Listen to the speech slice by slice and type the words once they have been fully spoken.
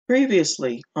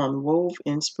Previously on Wove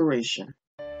Inspiration.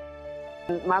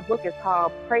 My book is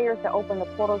called Prayers That Open the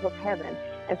Portals of Heaven.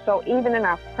 And so even in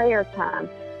our prayer time,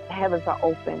 the heavens are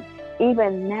open.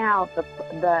 Even now,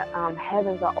 the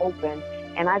heavens are open.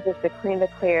 And I just decree and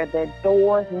declare that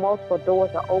multiple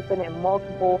doors are open and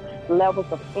multiple levels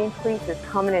of increase is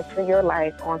coming into your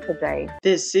life on today.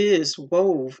 This is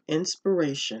Wove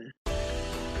Inspiration.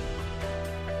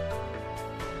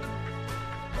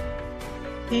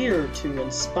 Here to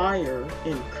inspire,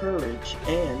 encourage,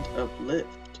 and uplift.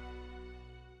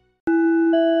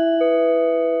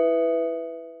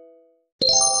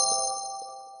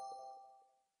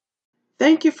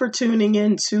 Thank you for tuning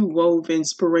in to Wove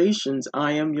Inspirations.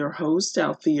 I am your host,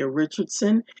 Althea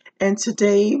Richardson, and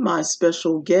today my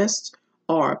special guests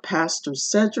are Pastor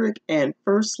Cedric and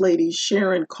First Lady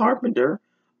Sharon Carpenter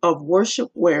of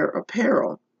Worship Wear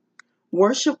Apparel.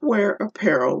 Worship Wear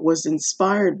Apparel was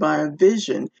inspired by a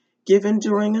vision given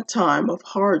during a time of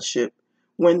hardship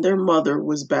when their mother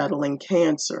was battling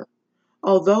cancer.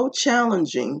 Although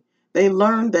challenging, they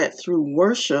learned that through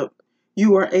worship,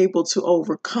 you are able to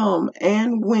overcome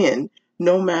and win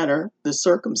no matter the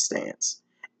circumstance.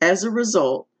 As a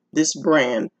result, this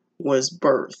brand was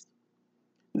birthed.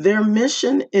 Their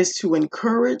mission is to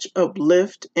encourage,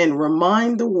 uplift, and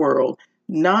remind the world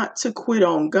not to quit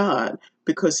on God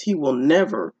because He will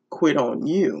never quit on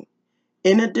you.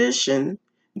 In addition,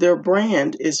 their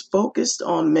brand is focused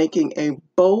on making a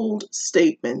bold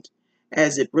statement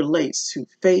as it relates to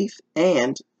faith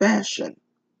and fashion.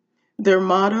 Their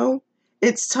motto,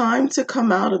 it's time to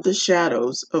come out of the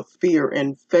shadows of fear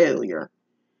and failure.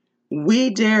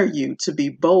 We dare you to be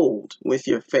bold with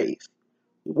your faith.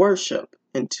 Worship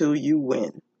until you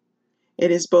win.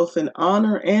 It is both an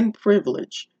honor and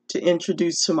privilege to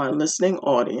introduce to my listening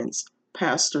audience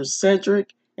Pastor Cedric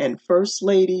and First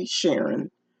Lady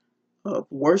Sharon of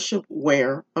Worship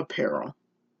Wear Apparel.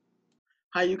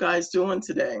 How you guys doing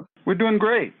today? We're doing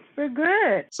great. We're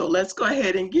good. So let's go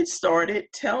ahead and get started.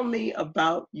 Tell me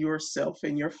about yourself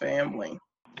and your family.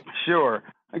 Sure.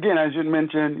 Again, as you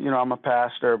mentioned, I'm a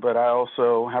pastor, but I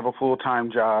also have a full-time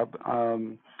job.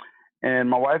 And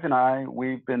my wife and I,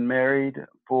 we've been married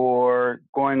for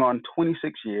going on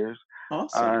 26 years.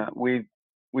 Awesome.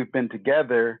 We've been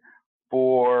together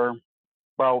for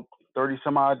about 30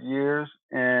 some odd years,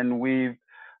 and we've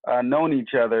known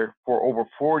each other for over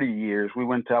 40 years. We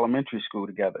went to elementary school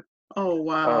together. Oh,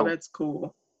 wow. That's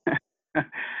cool.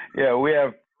 Yeah, we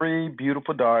have three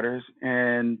beautiful daughters,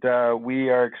 and we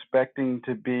are expecting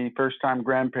to be first-time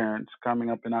grandparents coming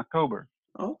up in October.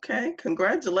 Okay,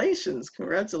 congratulations.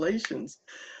 Congratulations.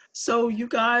 So you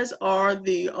guys are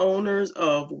the owners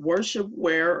of Worship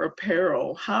Wear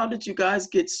Apparel. How did you guys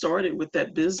get started with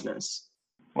that business?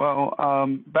 Well,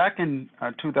 back in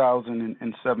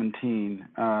 2017,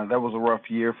 that was a rough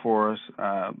year for us.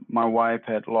 My wife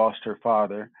had lost her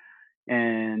father,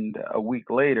 and a week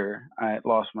later, I had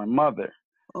lost my mother.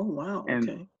 Oh, wow. And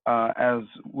Okay. as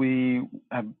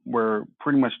were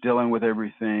pretty much dealing with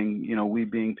everything, we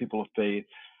being people of faith,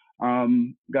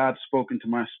 God spoke into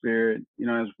my spirit,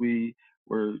 as we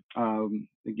were,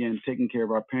 again, taking care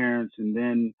of our parents, and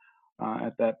then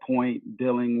at that point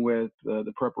dealing with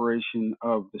the preparation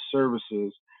of the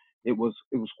services. It was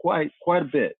quite a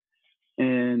bit,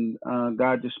 and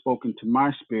God just spoke into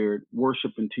my spirit,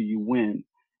 worship until you win.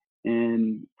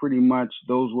 And pretty much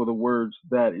those were the words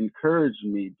that encouraged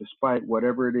me, despite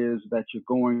whatever it is that you're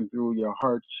going through, your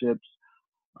hardships.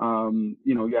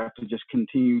 You have to just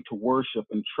continue to worship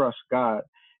and trust God.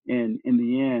 And in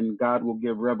the end, God will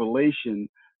give revelation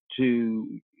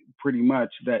to pretty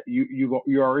much that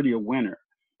you're already a winner.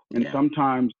 And Yeah.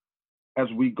 sometimes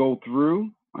as we go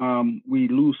through, we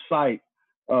lose sight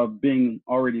of being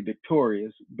already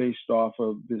victorious based off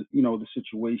of the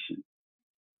situation.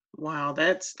 Wow,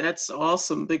 that's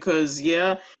awesome because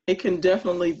yeah, it can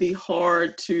definitely be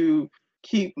hard to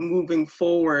keep moving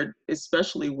forward,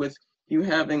 especially with you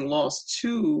having lost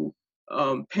two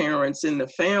parents in the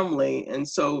family. And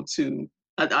so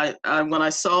when I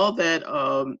saw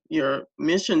that your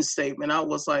mission statement, I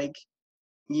was like,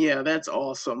 yeah, that's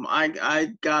awesome.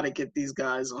 I gotta get these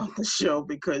guys on the show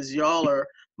because y'all are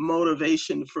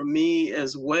motivation for me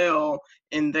as well,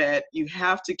 in that you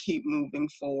have to keep moving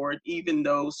forward, even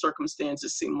though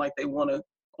circumstances seem like they want to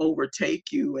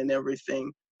overtake you and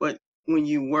everything. But when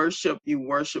you worship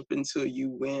until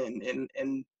you win,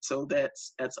 and so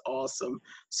that's awesome.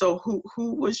 So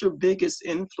who was your biggest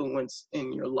influence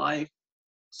in your life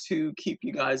to keep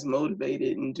you guys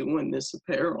motivated in doing this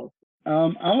apparel?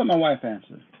 I'll let my wife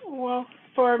answer. Well,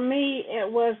 for me,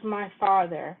 it was my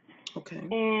father. Okay.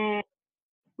 And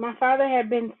my father had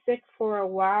been sick for a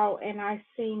while, and I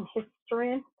seen his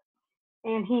strength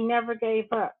and he never gave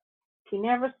up. He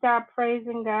never stopped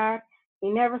praising God. He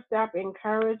never stopped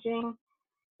encouraging.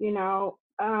 You know,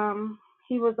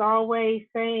 he was always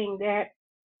saying that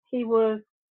he was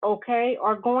okay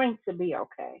or going to be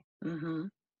okay. Mm-hmm.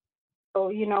 So,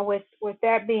 you know, with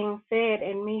that being said,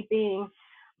 and me being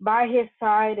by his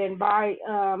side and by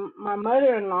my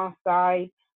mother-in-law's side,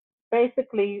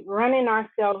 basically running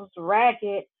ourselves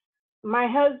ragged, my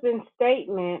husband's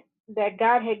statement that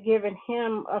God had given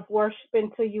him of worship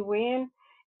until you win,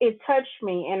 it touched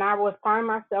me, and I would find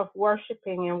myself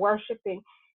worshiping and worshiping.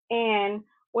 And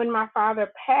when my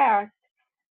father passed,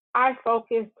 I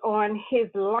focused on his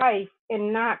life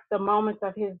and not the moments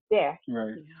of his death.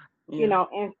 Right. Yeah. You know,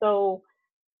 and so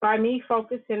by me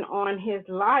focusing on his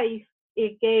life,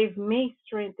 it gave me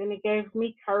strength and it gave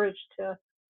me courage to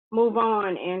move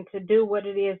on and to do what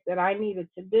it is that I needed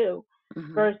to do,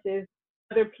 Mm-hmm. versus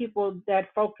other people that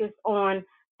focus on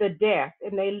the death,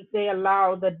 and they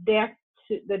allow the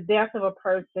death of a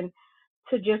person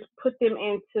to just put them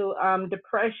into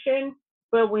depression.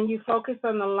 But when you focus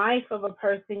on the life of a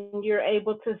person, you're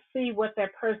able to see what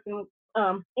that person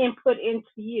input into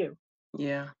you,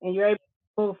 Yeah. and you're able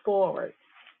to move forward.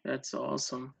 That's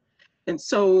awesome. And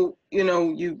so, you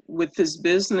know, you with this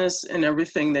business and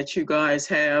everything that you guys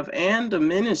have and the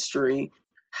ministry,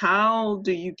 how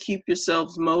do you keep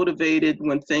yourselves motivated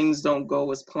when things don't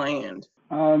go as planned?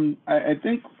 I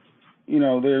think, you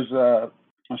know, there's a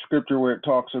scripture where it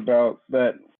talks about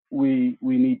that we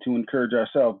need to encourage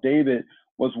ourselves. David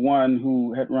was one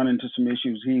who had run into some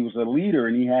issues. He was a leader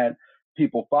and he had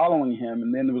people following him,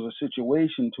 and then there was a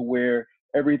situation to where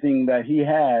everything that he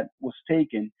had was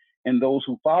taken, and those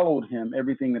who followed him,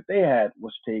 everything that they had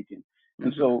was taken.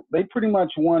 And Mm-hmm. so they pretty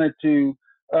much wanted to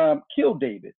kill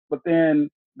David, but then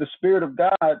the Spirit of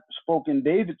God spoke in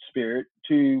David's spirit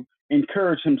to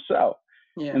encourage himself.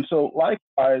 Yeah. And so,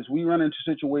 likewise, we run into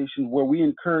situations where we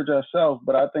encourage ourselves,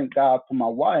 but I thank God for my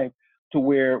wife to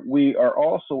where we are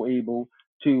also able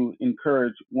to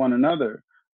encourage one another.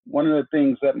 One of the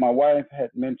things that my wife had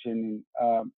mentioned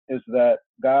is that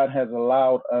God has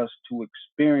allowed us to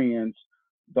experience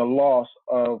the loss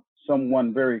of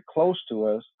someone very close to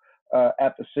us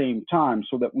at the same time,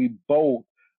 so that we both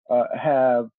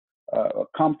have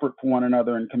comfort for one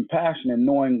another and compassion and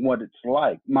knowing what it's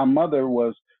like. My mother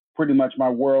was pretty much my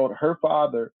world. Her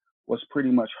father was pretty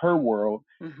much her world.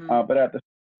 Mm-hmm. But at the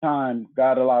same time,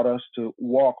 God allowed us to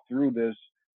walk through this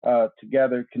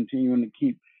together, continuing to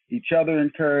keep each other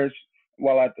encouraged,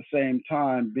 while at the same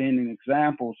time being an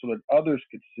example so that others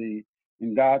could see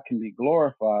and God can be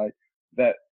glorified,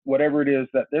 that whatever it is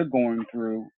that they're going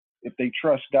through, if they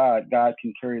trust God, God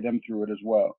can carry them through it as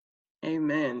well.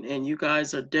 Amen. And you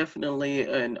guys are definitely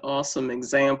an awesome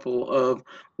example of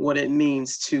what it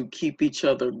means to keep each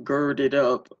other girded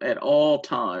up at all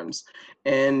times.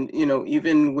 And, you know,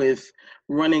 even with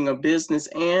running a business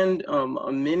and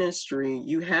a ministry,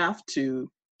 you have to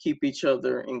keep each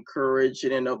other encouraged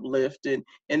and uplifted.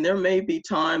 And there may be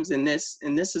times and this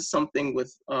is something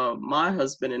with my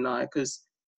husband and I, because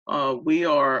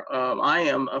I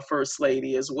am a first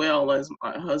lady as well as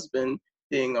my husband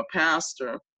being a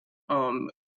pastor. Um,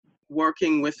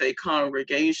 Working with a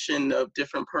congregation of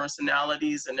different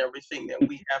personalities and everything that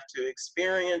we have to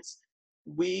experience,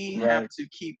 we have Right. to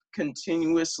keep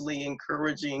continuously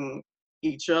encouraging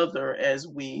each other as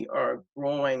we are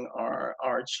growing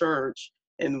our church.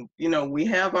 And, you know, we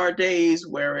have our days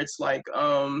where it's like,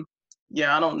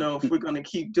 yeah, I don't know if we're going to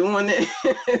keep doing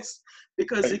this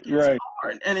because it gets Right.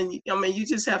 hard. And then, I mean, you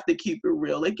just have to keep it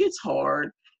real. It gets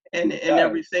hard and Right.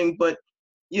 everything. But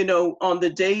you know, on the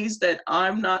days that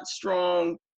I'm not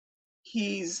strong,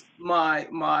 he's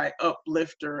my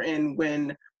uplifter. And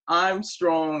when I'm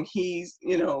strong, he's,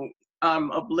 you know, I'm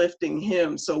uplifting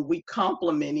him. So we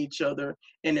complement each other.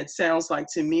 And it sounds like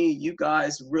to me, you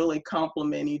guys really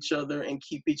complement each other and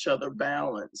keep each other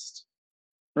balanced.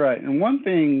 Right. And one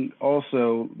thing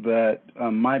also that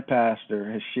my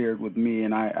pastor has shared with me,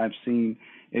 and I've seen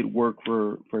it work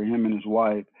for him and his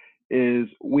wife, is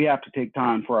we have to take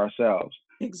time for ourselves,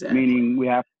 Exactly. meaning we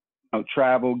have to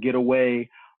travel, get away,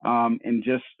 and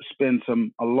just spend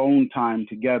some alone time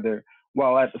together,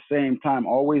 while at the same time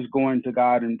always going to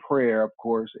God in prayer, of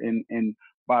course, and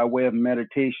by way of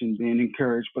meditation being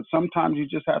encouraged. But sometimes you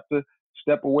just have to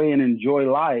step away and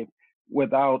enjoy life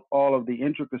without all of the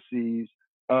intricacies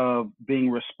of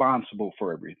being responsible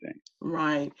for everything.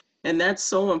 Right. And that's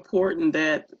so important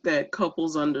that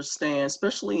couples understand,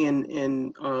 especially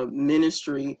in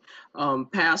ministry,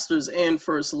 pastors and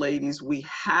first ladies. We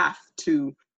have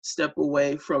to step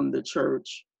away from the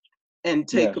church and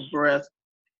take Yes. a breath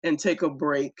and take a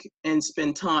break and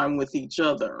spend time with each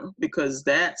other, because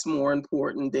that's more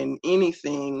important than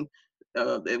anything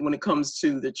when it comes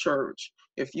to the church.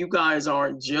 If you guys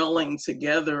aren't gelling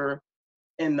together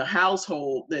in the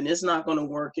household, then it's not going to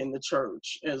work in the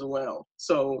church as well.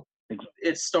 So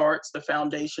the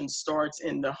foundation starts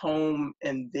in the home,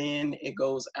 and then it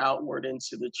goes outward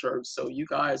into the church. So you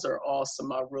guys are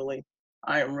awesome.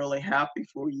 I am really happy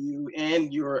for you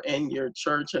and your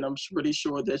church, and I'm pretty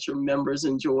sure that your members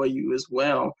enjoy you as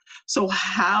well. So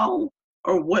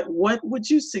what would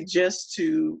you suggest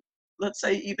to, let's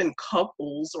say, even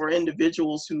couples or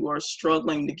individuals who are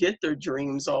struggling to get their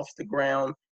dreams off the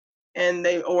ground, and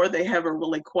they haven't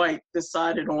really quite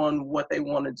decided on what they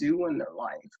want to do in their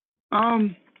life?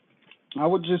 I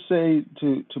would just say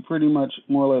to pretty much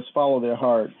more or less follow their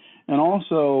heart. And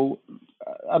also,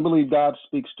 I believe God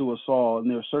speaks to us all, and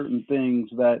there are certain things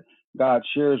that God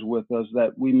shares with us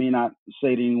that we may not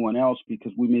say to anyone else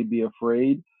because we may be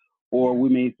afraid, or we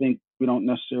may think we don't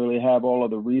necessarily have all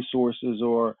of the resources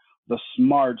or the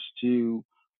smarts to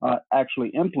actually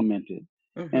implement it.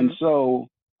 Mm-hmm. And so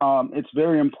it's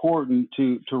very important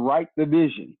to write the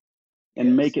vision and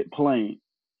Yes. make it plain.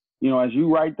 You know, as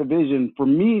you write the vision, for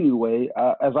me anyway,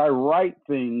 as I write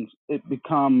things, it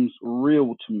becomes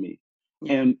real to me.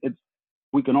 Yeah. And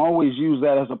we can always use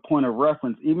that as a point of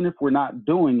reference, even if we're not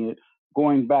doing it,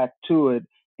 going back to it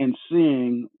and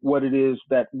seeing what it is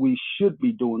that we should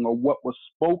be doing or what was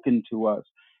spoken to us.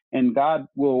 And God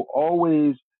will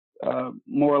always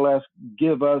more or less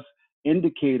give us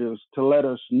indicators to let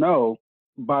us know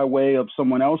by way of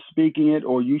someone else speaking it,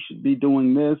 or you should be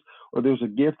doing this, or there's a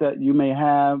gift that you may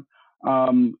have.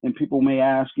 And people may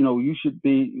ask,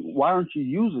 why aren't you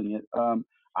using it?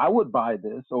 I would buy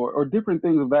this, or different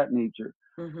things of that nature.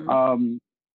 Mm-hmm.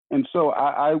 And so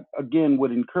I again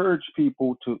would encourage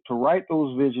people to write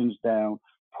those visions down,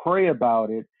 pray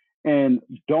about it, and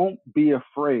don't be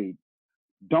afraid.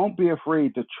 Don't be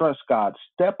afraid to trust God.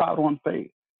 Step out on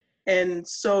faith. And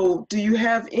so, do you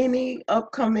have any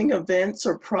upcoming events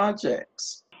or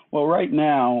projects? Well, right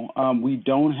now, we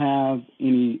don't have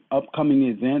any upcoming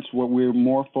events. What we're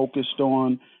more focused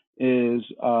on is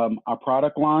our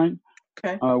product line.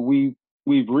 Okay.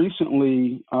 We've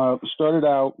recently started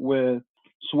out with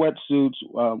sweatsuits,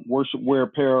 worship wear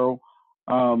apparel,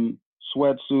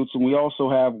 sweatsuits, and we also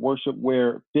have worship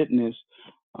wear fitness.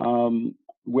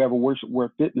 We have a worship wear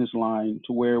fitness line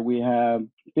to where we have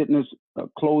fitness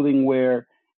clothing wear,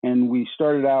 and we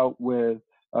started out with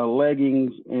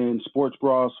leggings and sports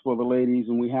bras for the ladies,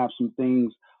 and we have some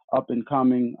things up and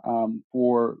coming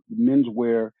for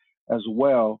menswear as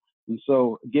well. And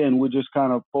so, again, we're just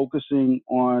kind of focusing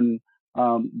on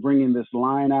bringing this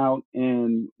line out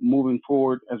and moving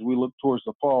forward as we look towards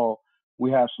the fall.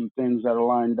 We have some things that are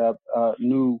lined up,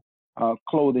 new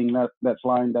clothing that's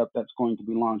lined up that's going to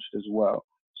be launched as well.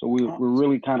 So we're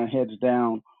really kind of heads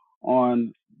down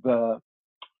on the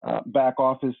back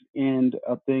office end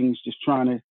of things, just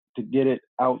trying to get it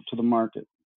out to the market.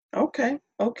 Okay.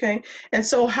 And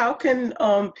so how can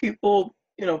people,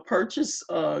 purchase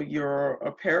your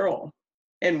apparel,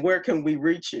 and where can we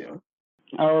reach you?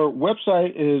 Our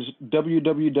website is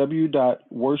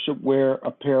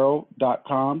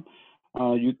www.worshipwearapparel.com.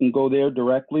 You can go there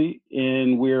directly,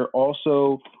 and we're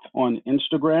also on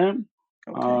Instagram.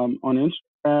 Okay. On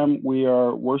Instagram, we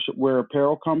are Worship Wear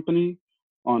Apparel Company.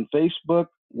 On Facebook,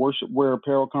 Worship Wear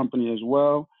Apparel Company as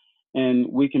well. And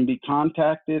we can be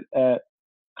contacted at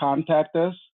contact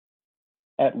us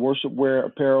at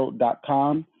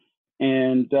worshipwearapparel.com.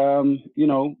 And,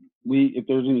 if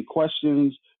there's any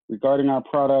questions regarding our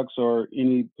products or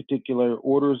any particular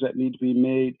orders that need to be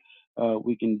made,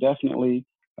 we can definitely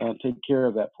take care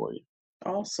of that for you.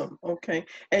 Awesome. Okay.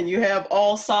 And you have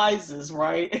all sizes,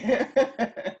 right?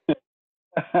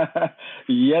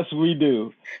 Yes, we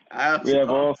do. That's we have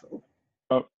awesome.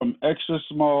 all from extra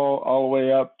small all the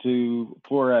way up to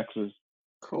 4Xs.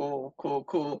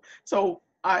 Cool. So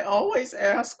I always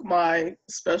ask my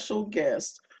special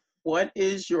guest, what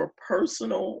is your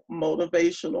personal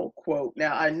motivational quote?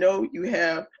 Now, I know you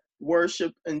have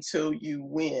worship until you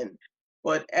win,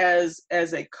 but as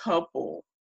a couple,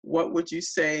 what would you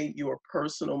say your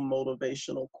personal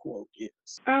motivational quote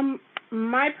is?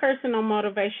 My personal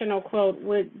motivational quote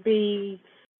would be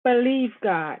believe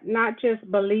God, not just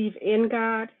believe in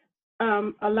God.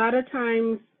 A lot of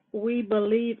times we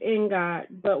believe in God,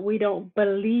 but we don't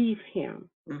believe Him,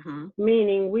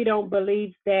 meaning we don't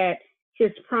believe that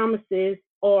His promises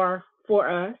are for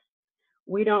us.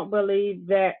 We don't believe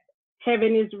that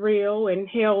heaven is real and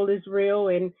hell is real.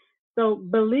 And so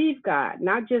believe God,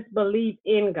 not just believe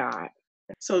in God.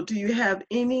 So do you have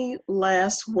any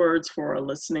last words for our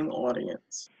listening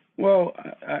audience? Well,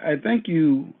 I thank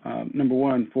you, number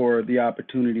one, for the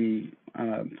opportunity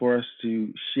for us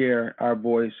to share our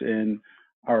voice and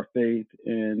our faith.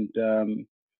 And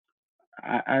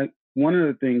one of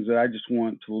the things that I just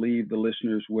want to leave the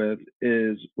listeners with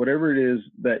is whatever it is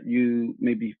that you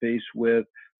may be faced with,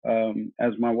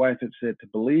 as my wife had said, to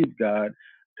believe God,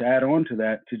 to add on to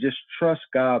that, to just trust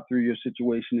God through your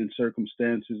situation and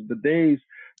circumstances. The days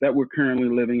that we're currently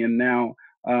living in now,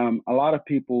 a lot of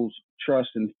people's trust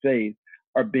and faith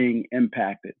are being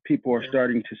impacted. People are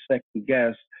starting to second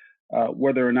guess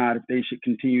whether or not if they should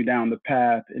continue down the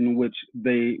path in which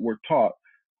they were taught.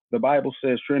 The Bible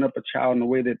says, train up a child in the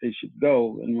way that they should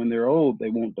go, and when they're old, they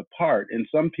won't depart. And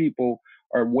some people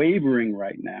are wavering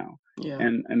right now. Yeah.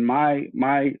 And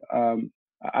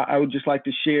I would just like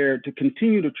to share to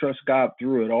continue to trust God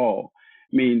through it all.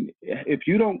 I mean, if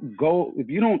you don't go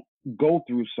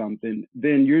through something,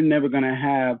 then you're never going to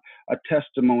have a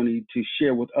testimony to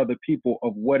share with other people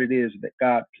of what it is that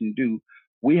God can do.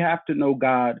 We have to know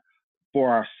God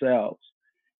for ourselves.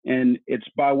 And it's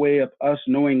by way of us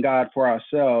knowing God for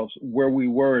ourselves, where we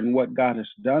were and what God has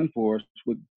done for us.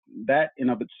 That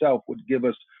in of itself would give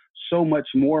us so much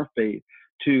more faith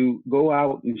to go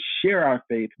out and share our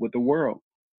faith with the world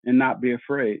and not be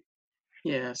afraid.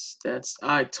 Yes,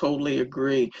 I totally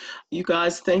agree. You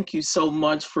guys, thank you so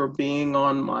much for being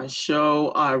on my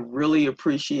show. I really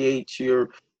appreciate your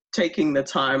taking the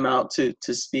time out to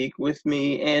speak with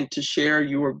me and to share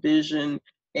your vision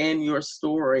and your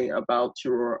story about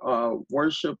your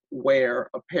worship wear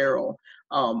apparel.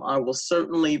 I will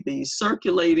certainly be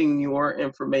circulating your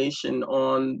information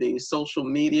on the social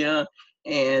media,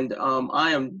 and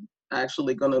I am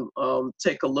actually going to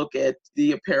take a look at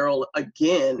the apparel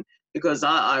again, because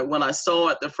I when I saw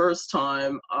it the first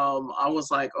time, I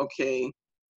was like, okay,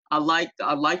 I like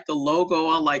the logo,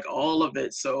 I like all of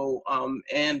it. So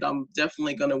and I'm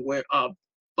definitely gonna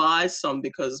buy some,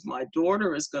 because my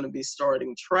daughter is gonna be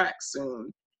starting track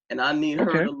soon, and I need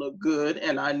her to look good,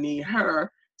 and I need her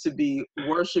to be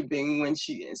worshiping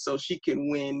so she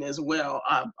can win as well.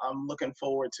 I'm looking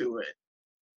forward to it.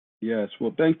 Yes,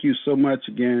 well, thank you so much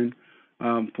again.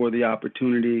 For the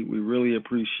opportunity. We really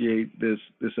appreciate this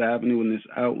avenue and this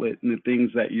outlet and the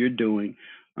things that you're doing.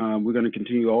 We're going to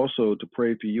continue also to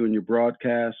pray for you and your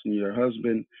broadcast and your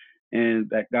husband, and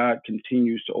that God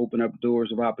continues to open up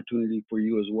doors of opportunity for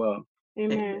you as well.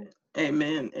 Amen.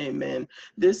 Amen. Amen.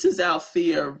 This is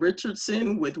Althea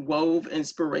Richardson with Wove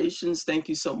Inspirations. Thank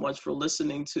you so much for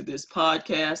listening to this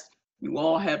podcast. You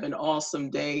all have an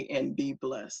awesome day and be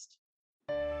blessed.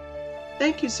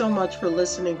 Thank you so much for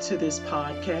listening to this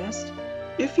podcast.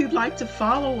 If you'd like to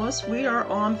follow us, we are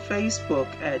on Facebook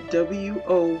at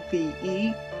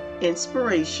WOVE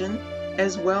Inspiration,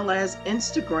 as well as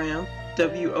Instagram,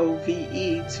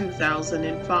 WOVE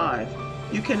 2005.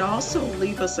 You can also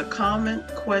leave us a comment,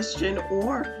 question,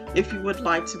 or if you would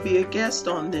like to be a guest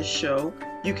on this show,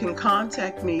 you can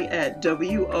contact me at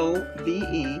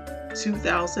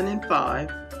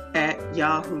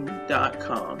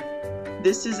WOVE2005@yahoo.com.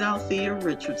 This is Althea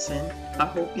Richardson. I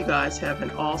hope you guys have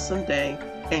an awesome day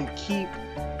and keep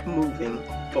moving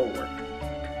forward.